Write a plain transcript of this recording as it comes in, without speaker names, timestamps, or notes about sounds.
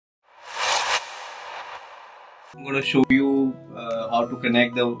I'm going to show you how to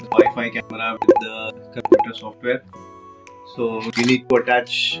connect the Wi-Fi camera with the computer software. So you need to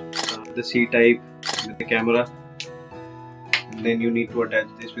attach the C-type with the camera, and then you need to attach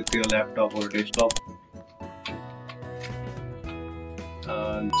this with your laptop or desktop.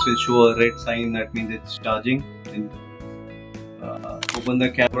 This will show a red sign, that means it's charging. Then open the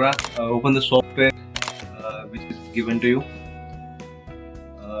camera, open the software which is given to you.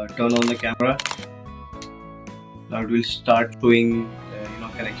 Turn on the camera. Now it will start showing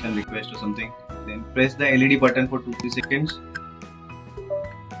connection request or something. Then press the LED button for 2-3 seconds,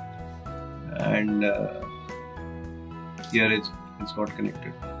 and here it's got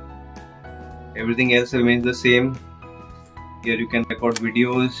connected. Everything else remains the same. Here you can record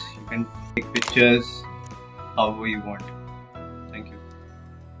videos, you can take pictures however you want.